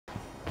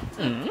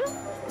Huh?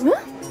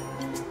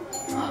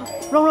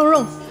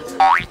 Wrong.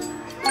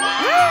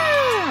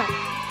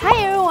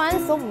 Hi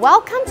everyone, so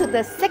welcome to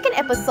the second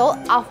episode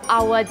of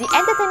our The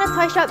Entertainer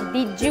Toyshop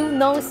Did You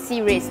Know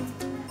series.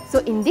 So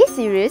in this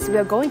series, we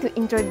are going to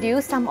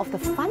introduce some of the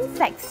fun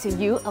facts to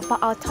you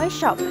about our toy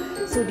shop.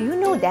 So do you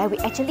know that we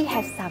actually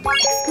have some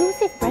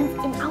exclusive brands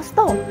in our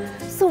store?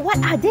 So what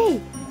are they?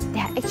 They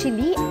are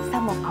actually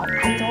some of our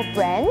outdoor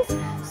brands.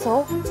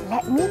 So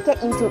let me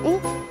get into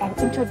it and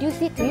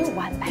introduce it to you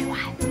one by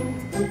one.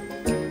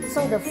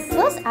 So the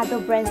first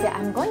adult brands that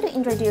I'm going to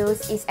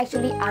introduce is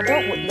actually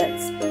Adult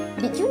Woodlands.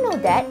 Did you know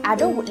that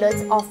Adult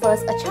Woodlands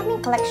offers a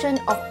charming collection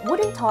of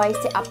wooden toys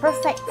that are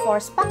perfect for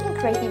sparking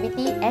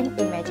creativity and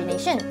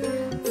imagination?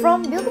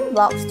 From building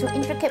blocks to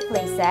intricate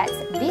playsets,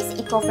 these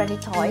eco-friendly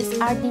toys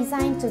are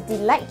designed to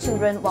delight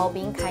children while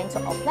being kind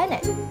to our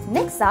planet.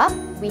 Next up,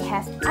 we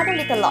have Adult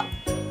Little Lot.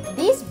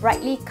 These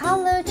brightly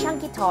colored,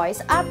 chunky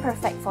toys are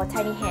perfect for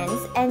tiny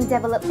hands and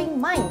developing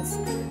minds.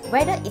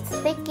 Whether it's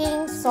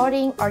taking,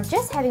 sorting, or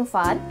just having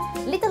fun,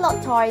 Little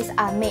Lot toys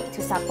are made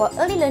to support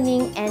early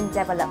learning and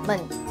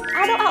development.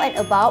 Adult Out and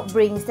About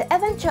brings the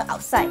adventure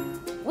outside.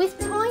 With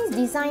toys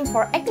designed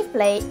for active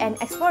play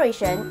and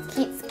exploration,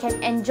 kids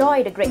can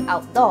enjoy the great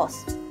outdoors.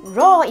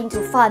 Roar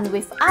into fun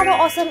with Adult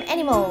Awesome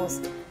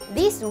Animals.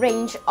 This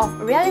range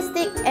of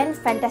realistic and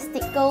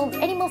fantastical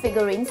animal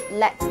figurines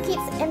lets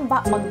kids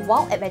embark on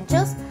wild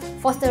adventures,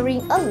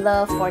 fostering a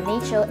love for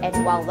nature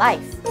and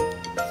wildlife.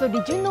 So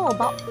did you know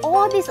about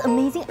all these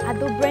amazing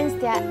adult brands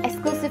that are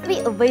exclusively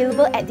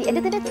available at the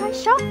Entertainer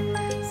Toyshop?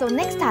 So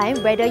next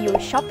time, whether you're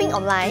shopping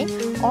online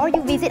or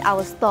you visit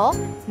our store,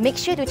 make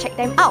sure to check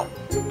them out.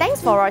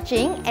 Thanks for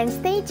watching and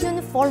stay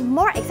tuned for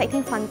more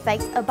exciting fun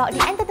facts about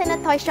the Entertainer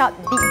Toyshop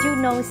Did You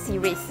Know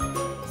series.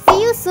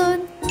 See you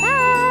soon!